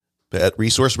Pet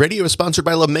Resource Radio is sponsored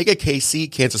by La Mega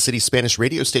KC, Kansas City Spanish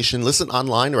radio station. Listen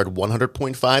online or at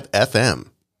 100.5 FM.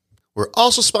 We're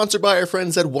also sponsored by our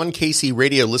friends at 1KC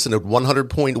Radio. Listen at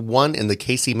 100.1 in the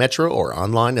KC Metro or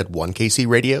online at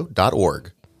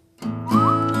 1kcradio.org.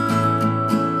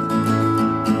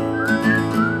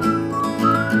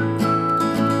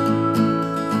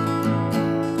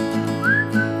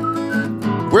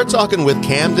 We're talking with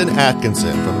Camden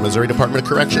Atkinson from the Missouri Department of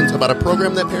Corrections about a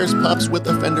program that pairs pups with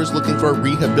offenders looking for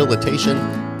rehabilitation.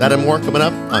 That and more coming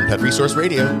up on Pet Resource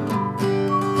Radio.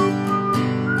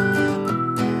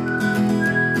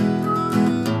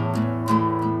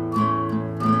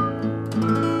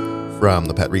 From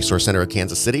the Pet Resource Center of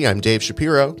Kansas City, I'm Dave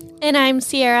Shapiro. And I'm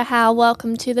Sierra Howe.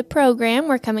 Welcome to the program.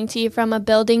 We're coming to you from a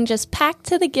building just packed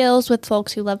to the gills with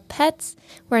folks who love pets.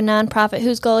 We're a nonprofit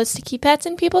whose goal is to keep pets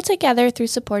and people together through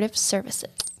supportive services.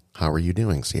 How are you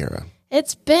doing, Sierra?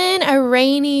 It's been a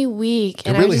rainy week,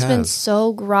 and really I've just been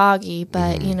so groggy.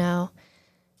 But you know,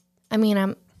 I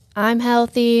mean, I'm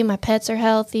healthy. My pets are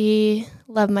healthy.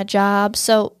 Love my job,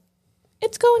 so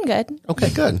it's going good. Okay,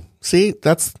 good. See,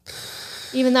 that's.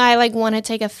 Even though I want to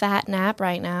take a fat nap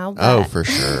right now. But... Oh, for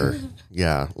sure.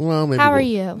 Yeah. Well, maybe. How are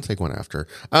you? Take one after.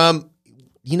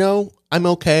 You know, I'm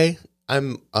okay.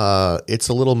 It's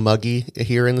a little muggy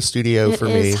here in the studio for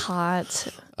me. It is hot.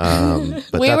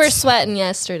 But we were sweating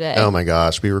yesterday. Oh my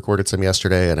gosh. We recorded some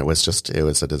yesterday and it was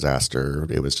a disaster.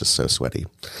 It was just so sweaty.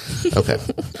 Okay.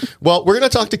 Well, we're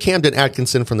going to talk to Camden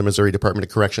Atkinson from the Missouri Department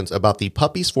of Corrections about the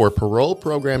Puppies for Parole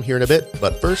program here in a bit.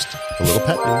 But first, a little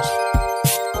pet news.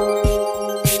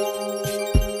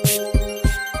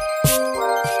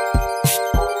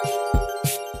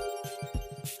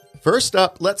 First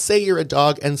up, let's say you're a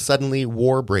dog and suddenly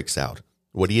war breaks out.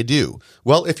 What do?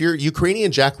 Well, if you're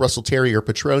Ukrainian Jack Russell Terrier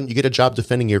Patron, you get a job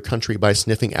defending your country by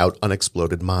sniffing out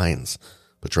unexploded mines.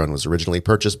 Patron was originally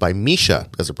purchased by Misha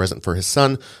as a present for his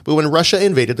son, but when Russia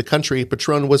invaded the country,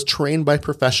 Patron was trained by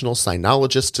professional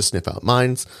cynologists to sniff out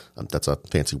mines. That's a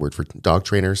fancy word for dog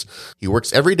trainers. He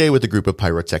works every day with a group of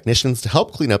pyrotechnicians to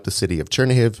help clean up the city of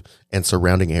Chernihiv and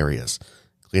surrounding areas.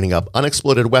 Cleaning up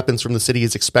unexploded weapons from the city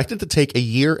is expected to take 1.5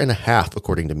 years,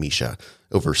 according to Misha.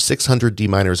 Over 600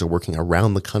 deminers are working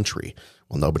around the country.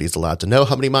 While nobody's allowed to know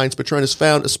how many mines Patron has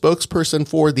found, a spokesperson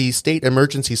for the State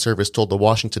Emergency Service told the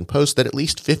Washington Post that at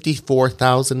least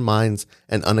 54,000 mines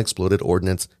and unexploded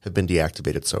ordnance have been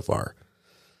deactivated so far.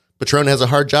 Patron has a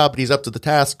hard job, but he's up to the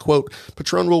task. Quote,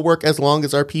 Patron will work as long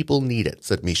as our people need it,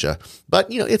 said Misha. But,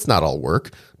 it's not all work.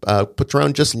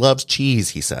 Patron just loves cheese,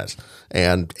 he says.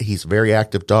 And he's a very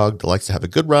active dog that likes to have a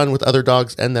good run with other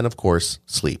dogs and then, of course,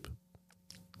 sleep.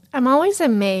 I'm always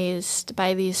amazed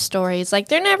by these stories.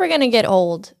 They're never going to get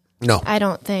old. No. I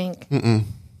don't think. Mm-mm.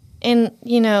 And,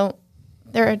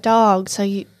 they're a dog, so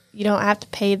you don't have to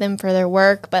pay them for their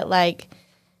work. But,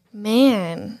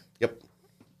 man. Yep.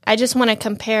 I just want to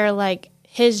compare,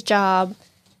 his job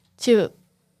to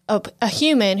a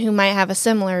human who might have a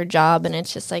similar job. And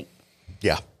it's just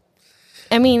yeah.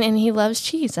 I mean, and he loves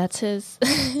cheese. That's his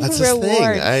That's reward. His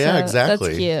thing. Yeah, exactly.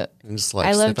 That's cute. Just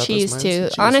I love cheese too.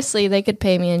 Honestly, they could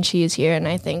pay me in cheese here, and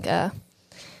I think I'd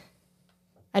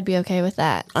be okay with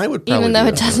that. I would probably even though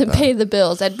it doesn't pay the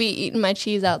bills. I'd be eating my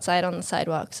cheese outside on the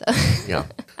sidewalk. So yeah.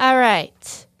 All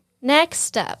right.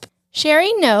 Next up,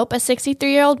 Sherry Nope, a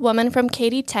 63-year-old woman from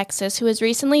Katy, Texas, who was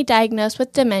recently diagnosed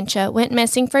with dementia, went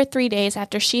missing for 3 days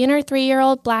after she and her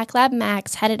 3-year-old black lab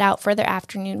Max headed out for their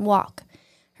afternoon walk.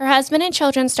 Her husband and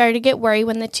children started to get worried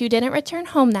when the two didn't return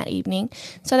home that evening,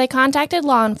 so they contacted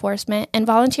law enforcement, and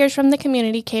volunteers from the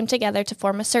community came together to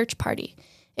form a search party.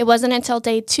 It wasn't until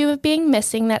day 2 of being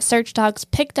missing that search dogs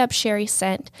picked up Sherry's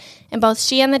scent, and both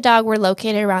she and the dog were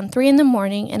located around 3 a.m.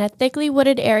 in a thickly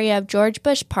wooded area of George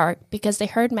Bush Park because they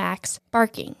heard Max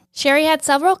barking. Sherry had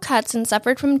several cuts and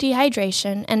suffered from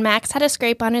dehydration, and Max had a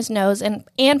scrape on his nose and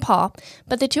paw,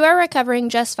 but the two are recovering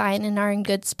just fine and are in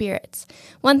good spirits.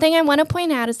 One thing I want to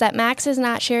point out is that Max is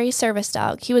not Sherry's service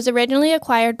dog. He was originally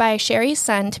acquired by Sherry's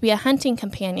son to be a hunting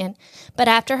companion, but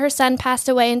after her son passed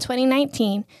away in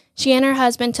 2019, she and her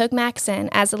husband took Max in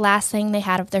as the last thing they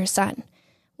had of their son.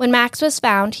 When Max was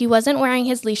found, he wasn't wearing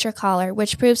his leash or collar,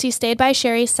 which proves he stayed by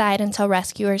Sherry's side until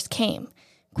rescuers came.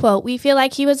 Quote, we feel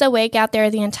like he was awake out there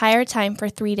the entire time for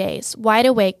 3 days, wide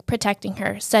awake, protecting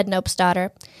her, said Nope's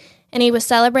daughter. And he was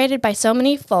celebrated by so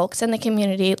many folks in the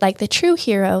community like the true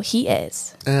hero he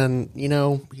is. And,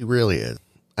 he really is.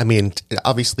 I mean,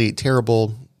 obviously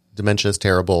terrible. Dementia is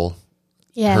terrible.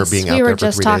 Yes, her being out we were there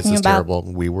just for 3 days talking is about terrible.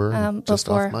 We were just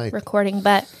before off mic. recording,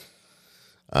 but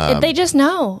they just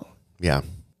know. Yeah.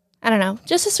 I don't know.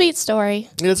 Just a sweet story.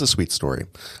 It is a sweet story.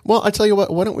 Well, I tell you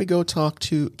what, why don't we go talk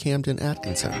to Camden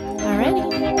Atkinson?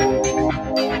 Alrighty.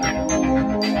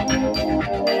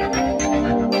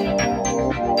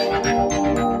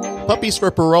 Puppies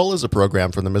for Parole is a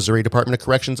program from the Missouri Department of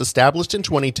Corrections established in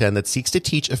 2010 that seeks to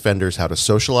teach offenders how to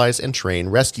socialize and train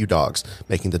rescue dogs,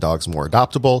 making the dogs more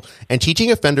adoptable and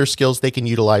teaching offenders skills they can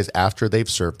utilize after they've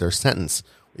served their sentence.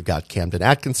 We've got Camden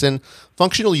Atkinson,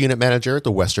 Functional Unit Manager at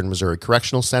the Western Missouri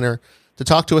Correctional Center, to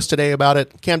talk to us today about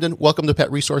it. Camden, welcome to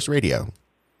Pet Resource Radio.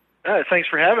 Thanks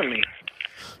for having me.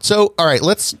 So, all right,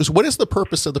 what is the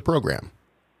purpose of the program?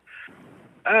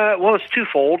 Well, it's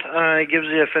twofold. It gives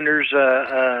the offenders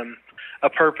a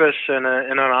purpose and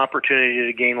an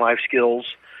opportunity to gain life skills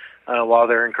while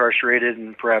they're incarcerated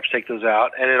and perhaps take those out.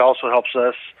 And it also helps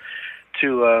us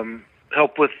to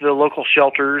help with the local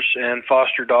shelters and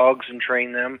foster dogs and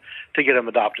train them to get them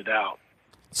adopted out.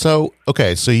 So,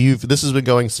 okay, so this has been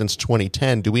going since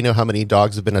 2010. Do we know how many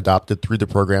dogs have been adopted through the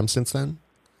program since then?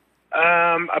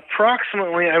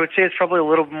 Approximately, I would say it's probably a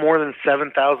little more than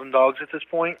 7,000 dogs at this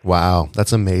point. Wow,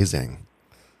 that's amazing.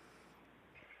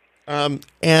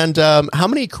 And how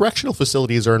many correctional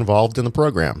facilities are involved in the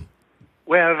program?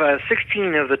 We have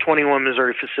 16 of the 21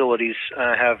 Missouri facilities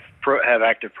have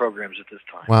active programs at this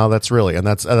time. Wow, that's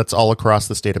all across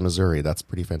the state of Missouri. That's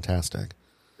pretty fantastic.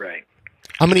 Right.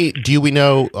 How many do we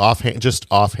know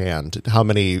offhand? How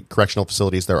many correctional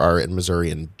facilities there are in Missouri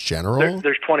in general?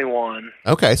 There's 21.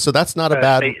 Okay, so that's not a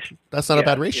bad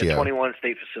ratio. Yeah, 21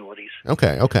 state facilities.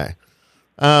 Okay.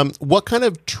 What kind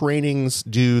of trainings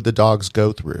do the dogs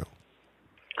go through?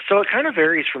 So it kind of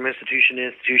varies from institution to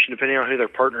institution, depending on who they're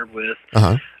partnered with.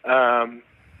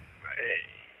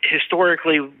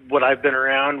 Historically, what I've been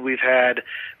around, we've had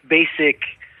basic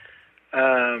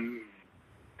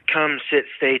come, sit,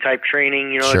 stay type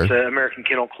training. Sure. It's an American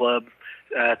Kennel Club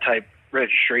type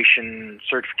registration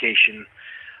certification.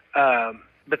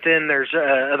 But then there's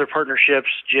other partnerships.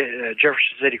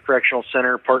 Jefferson City Correctional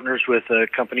Center partners with a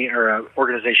company or an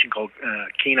organization called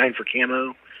Canine for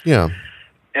Camo. Yeah.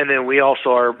 And then we also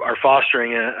are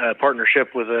fostering a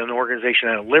partnership with an organization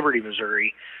out of Liberty,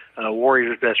 Missouri,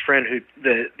 Warrior's Best Friend,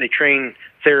 they train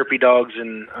therapy dogs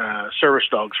and service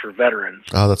dogs for veterans.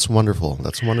 Oh, that's wonderful.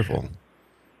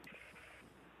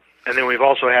 And then we've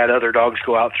also had other dogs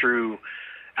go out through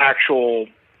actual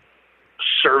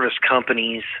service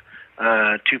companies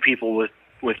to people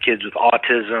with kids with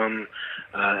autism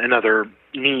and other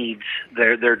needs.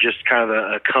 They're just kind of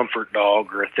a comfort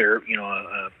dog or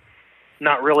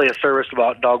not really a service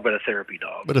dog, but a therapy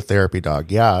dog. But a therapy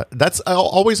dog, yeah. That's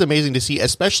always amazing to see,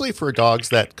 especially for dogs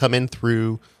that come in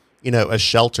through, a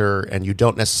shelter and you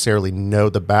don't necessarily know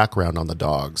the background on the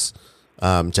dogs.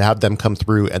 To have them come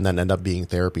through and then end up being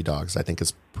therapy dogs, I think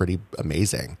is pretty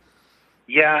amazing.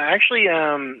 Yeah, actually,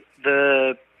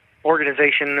 the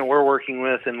organization that we're working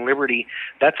with in Liberty,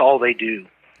 that's all they do.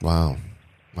 Wow.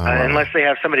 Unless they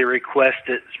have somebody request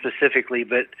it specifically,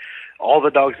 but all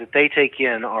the dogs that they take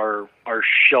in are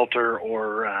shelter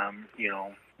or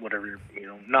whatever,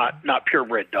 not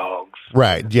purebred dogs.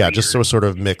 Right. Yeah, just sort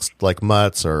of mixed like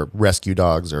mutts or rescue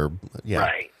dogs or yeah.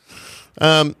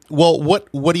 Right. Well,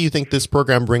 what do you think this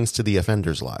program brings to the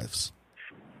offenders' lives?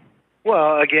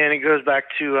 Well, again, it goes back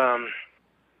to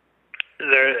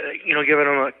giving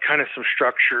them a kind of some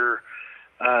structure,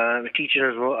 teaching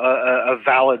them a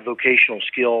valid vocational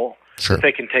skill Sure. that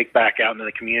they can take back out into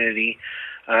the community.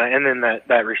 And then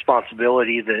that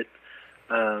responsibility that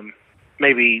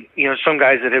maybe some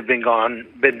guys that have been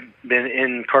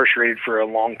incarcerated for a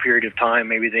long period of time,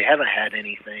 maybe they haven't had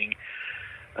anything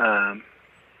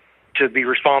to be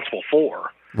responsible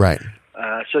for. Right.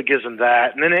 So it gives them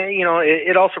that, and then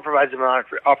it also provides them an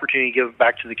opportunity to give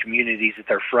back to the communities that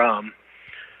they're from,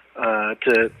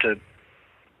 to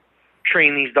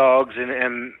train these dogs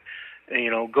and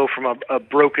go from a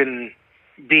broken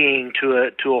being to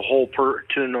a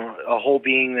whole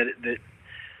being that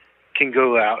can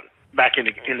go out back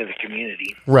into the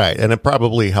community. Right, and it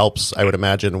probably helps, I would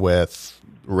imagine, with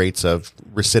rates of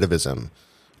recidivism.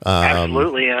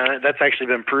 Absolutely, that's actually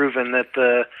been proven that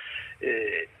the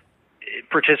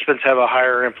participants have a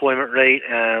higher employment rate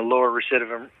and lower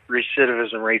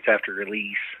recidivism rates after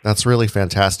release. That's really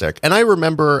fantastic. And I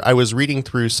remember I was reading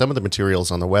through some of the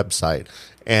materials on the website,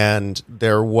 and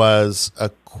there was a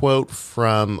quote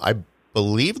from, I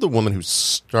believe, the woman who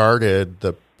started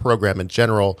the program in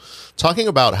general, talking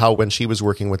about how when she was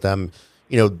working with them,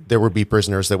 there would be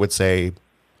prisoners that would say,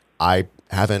 I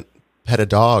haven't pet a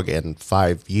dog in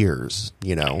 5 years,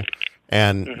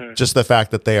 and just the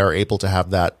fact that they are able to have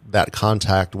that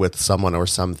contact with someone or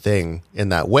something in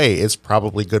that way is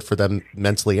probably good for them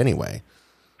mentally anyway.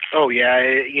 Oh yeah.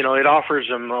 It offers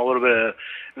them a little bit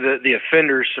of the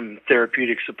offenders some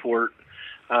therapeutic support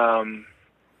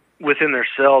within their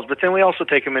cells, but then we also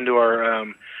take them into our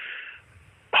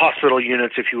hospital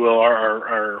units, if you will,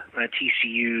 our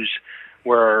TCUs,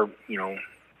 where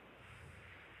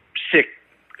sick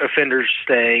offenders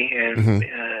stay, and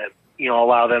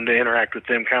allow them to interact with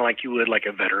them, kind of like you would like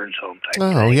a veterans home type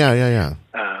thing. Oh, yeah.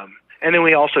 And then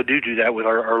we also do that with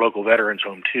our local veterans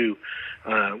home too,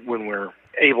 when we're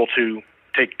able to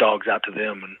take dogs out to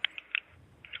them and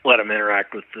let them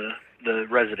interact with the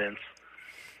residents.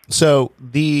 So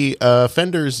the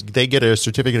offenders, they get a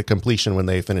certificate of completion when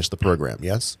they finish the program,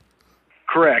 yes?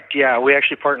 Correct, yeah. We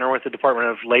actually partner with the Department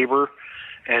of Labor,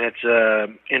 and it's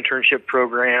an internship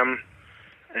program,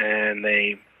 and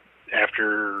they,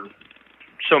 after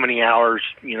so many hours,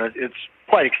 it's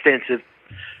quite extensive,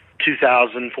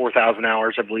 2,000, 4,000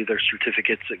 hours, I believe there's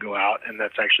certificates that go out, and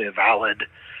that's actually a valid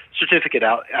certificate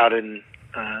out in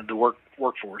the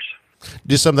workforce.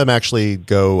 Do some of them actually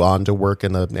go on to work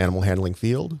in the animal handling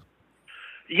field?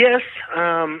 Yes.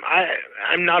 I'm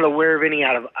not aware of any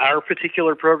out of our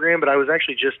particular program, but I was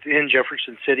actually just in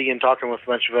Jefferson City and talking with a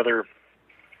bunch of other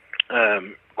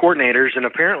coordinators, and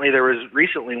apparently there was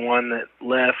recently one that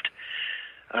left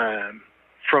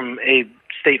from a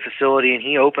state facility, and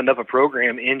he opened up a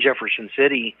program in Jefferson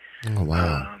City. Oh,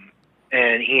 wow.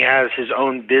 And he has his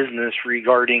own business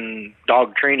regarding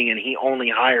dog training, and he only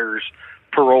hires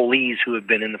parolees who have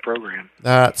been in the program.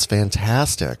 That's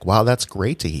fantastic. Wow, that's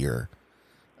great to hear.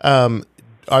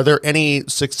 Are there any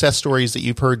success stories that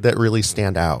you've heard that really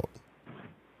stand out?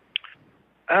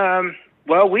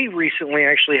 Well, we recently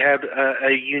actually had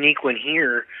a unique one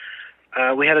here.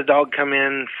 We had a dog come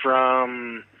in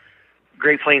from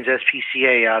Great Plains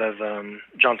SPCA out of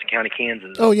Johnson County,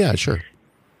 Kansas. Oh, yeah, sure.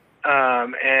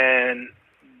 And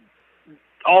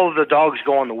all of the dogs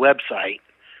go on the website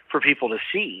for people to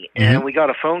see. And we got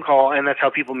a phone call, and that's how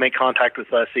people make contact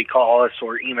with us. They call us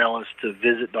or email us to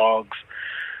visit dogs,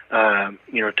 to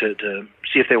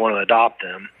see if they want to adopt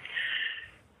them.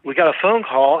 We got a phone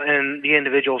call, and the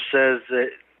individual says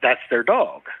that that's their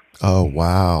dog. Oh,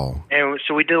 wow. And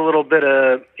so we did a little bit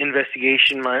of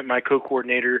investigation. My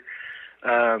co-coordinator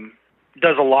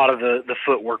does a lot of the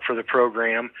footwork for the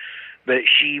program, but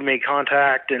she made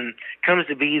contact, and comes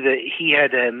to be that he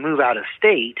had to move out of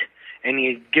state, and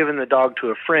he had given the dog to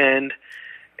a friend,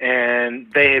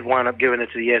 and they had wound up giving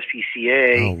it to the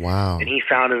SPCA. Oh, wow. And he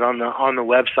found it on the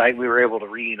website. We were able to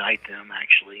reunite them,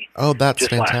 actually. Oh, that's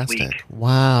just fantastic. last week.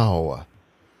 Wow.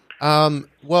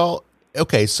 Well,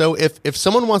 okay, so if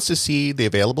someone wants to see the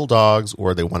available dogs,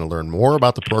 or they want to learn more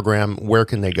about the program, where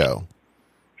can they go?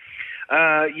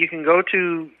 You can go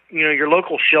to your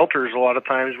local shelters. A lot of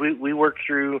times we work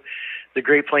through the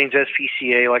Great Plains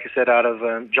SPCA, like I said, out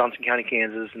of Johnson County,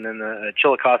 Kansas, and then the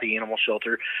Chillicothe Animal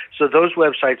Shelter. So those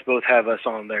websites both have us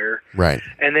on there. Right.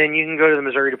 And then you can go to the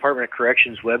Missouri Department of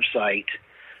Corrections website,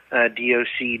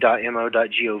 doc.mo.gov,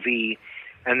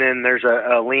 and then there's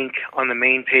a link on the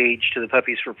main page to the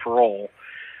Puppies for Parole.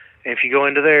 And if you go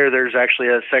into there, there's actually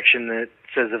a section that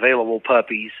says Available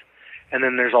Puppies, and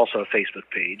then there's also a Facebook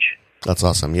page. That's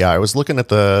awesome. Yeah, I was looking at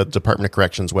the Department of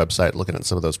Corrections website, looking at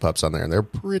some of those pups on there, and they're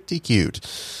pretty cute.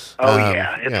 Oh,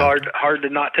 yeah. It's hard to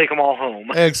not take them all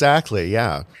home. Exactly,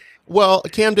 yeah. Well,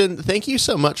 Camden, thank you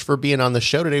so much for being on the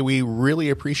show today. We really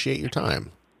appreciate your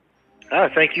time.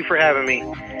 Thank you for having me.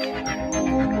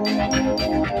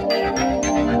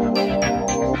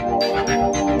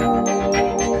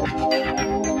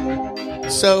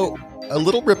 So, a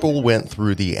little ripple went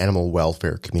through the animal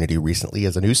welfare community recently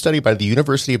as a new study by the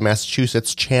University of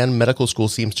Massachusetts Chan Medical School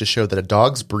seems to show that a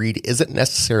dog's breed isn't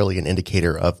necessarily an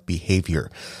indicator of behavior.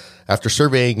 After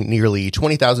surveying nearly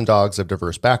 20,000 dogs of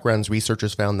diverse backgrounds,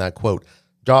 researchers found that, quote,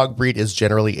 dog breed is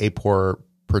generally a poor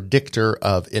predictor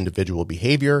of individual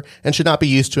behavior and should not be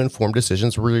used to inform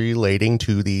decisions relating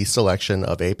to the selection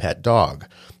of a pet dog.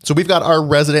 So we've got our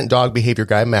resident dog behavior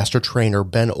guy, master trainer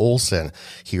Ben Olson,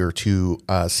 here to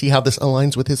see how this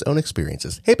aligns with his own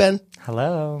experiences. Hey, Ben.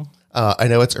 Hello. I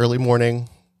know it's early morning.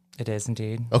 It is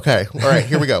indeed. Okay. All right.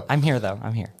 Here we go. I'm here, though.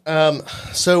 I'm here.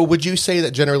 So would you say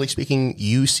that generally speaking,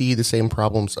 you see the same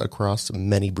problems across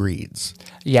many breeds?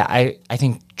 Yeah, I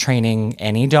think training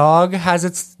any dog has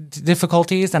its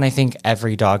difficulties, and I think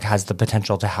every dog has the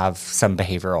potential to have some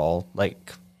behavioral,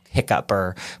 hiccup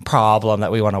or problem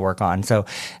that we want to work on. So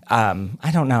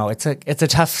I don't know. It's a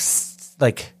tough,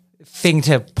 thing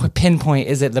to pinpoint.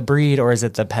 Is it the breed or is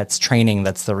it the pet's training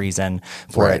that's the reason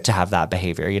for Right. it to have that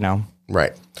behavior,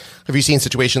 Right. Have you seen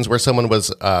situations where someone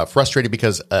was frustrated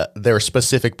because their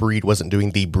specific breed wasn't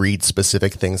doing the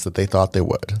breed-specific things that they thought they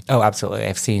would? Oh, absolutely.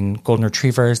 I've seen golden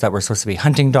retrievers that were supposed to be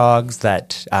hunting dogs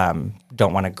that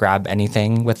don't want to grab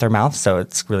anything with their mouth, so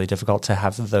it's really difficult to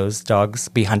have those dogs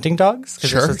be hunting dogs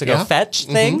because they're supposed to go fetch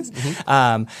things.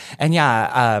 A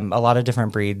lot of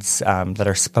different breeds that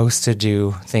are supposed to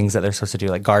do things that they're supposed to do,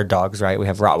 like guard dogs, right? We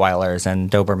have Rottweilers and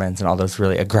Dobermans and all those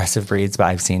really aggressive breeds, but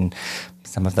I've seen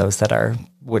some of those that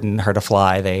wouldn't hurt a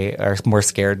fly. They are more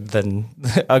scared than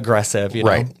aggressive, you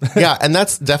know? Right. Yeah, and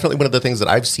that's definitely one of the things that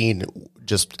I've seen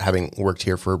just having worked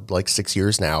here for like 6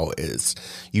 years now is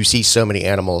you see so many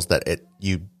animals that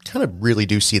you kind of really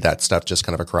do see that stuff just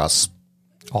kind of across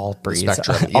all breeds.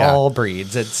 Spectrum. Yeah. All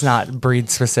breeds. It's not breed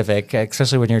specific,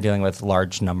 especially when you're dealing with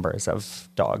large numbers of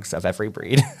dogs of every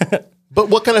breed. But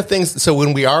what kind of things, so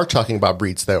when we are talking about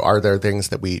breeds, though, are there things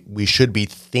that we should be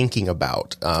thinking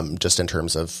about just in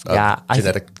terms of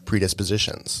genetic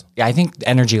predispositions? Yeah, I think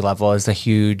energy level is a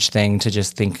huge thing to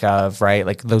just think of, right?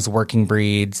 Like those working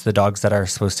breeds, the dogs that are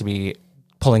supposed to be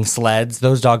pulling sleds,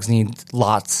 those dogs need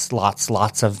lots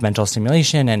of mental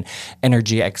stimulation and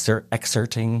energy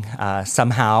exerting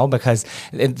somehow because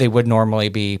they would normally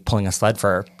be pulling a sled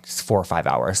for 4 or 5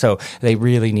 hours. So they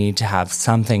really need to have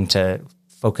something to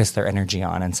focus their energy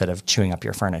on instead of chewing up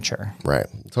your furniture. Right.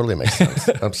 Totally makes sense.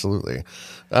 Absolutely.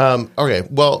 Okay.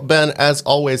 Well, Ben, as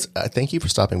always, thank you for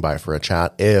stopping by for a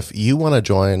chat. If you want to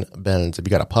join Ben's, if you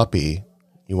got a puppy,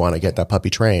 you want to get that puppy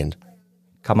trained,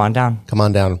 come on down. Come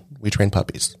on down. We train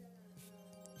puppies.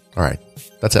 All right.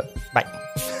 That's it. Bye.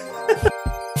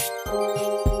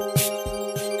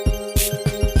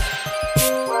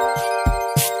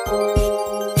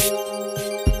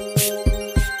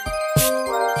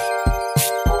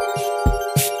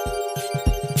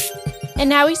 And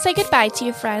now we say goodbye to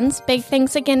you, friends. Big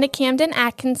thanks again to Camden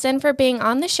Atkinson for being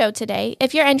on the show today.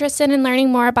 If you're interested in learning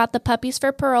more about the Puppies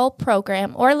for Parole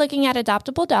program or looking at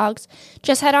adoptable dogs,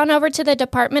 just head on over to the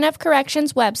Department of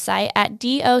Corrections website at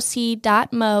doc.mo.gov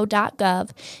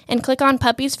and click on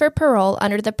Puppies for Parole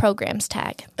under the Programs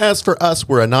tab. As for us,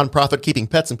 we're a nonprofit keeping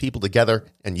pets and people together,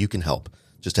 and you can help.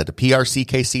 Just head to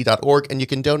prckc.org and you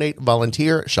can donate,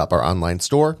 volunteer, shop our online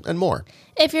store, and more.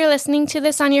 If you're listening to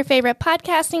this on your favorite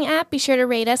podcasting app, be sure to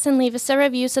rate us and leave us a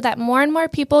review so that more and more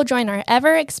people join our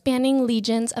ever-expanding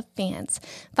legions of fans.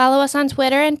 Follow us on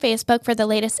Twitter and Facebook for the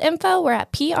latest info. We're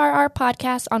at PRR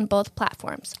Podcast on both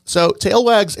platforms. So, tail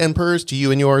wags and purrs to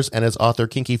you and yours, and as author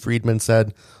Kinky Friedman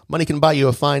said, money can buy you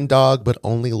a fine dog, but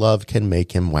only love can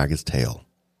make him wag his tail.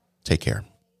 Take care.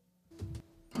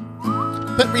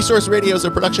 Pet Resource Radio is a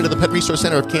production of the Pet Resource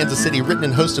Center of Kansas City, written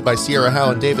and hosted by Sierra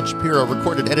Howe and David Shapiro,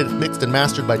 recorded, edited, mixed, and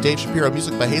mastered by Dave Shapiro,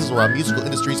 music by Hazel Raw Musical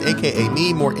Industries, a.k.a.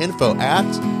 me. More info at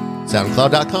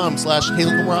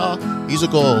soundcloud.com/Hazel Raw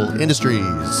Musical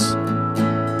Industries.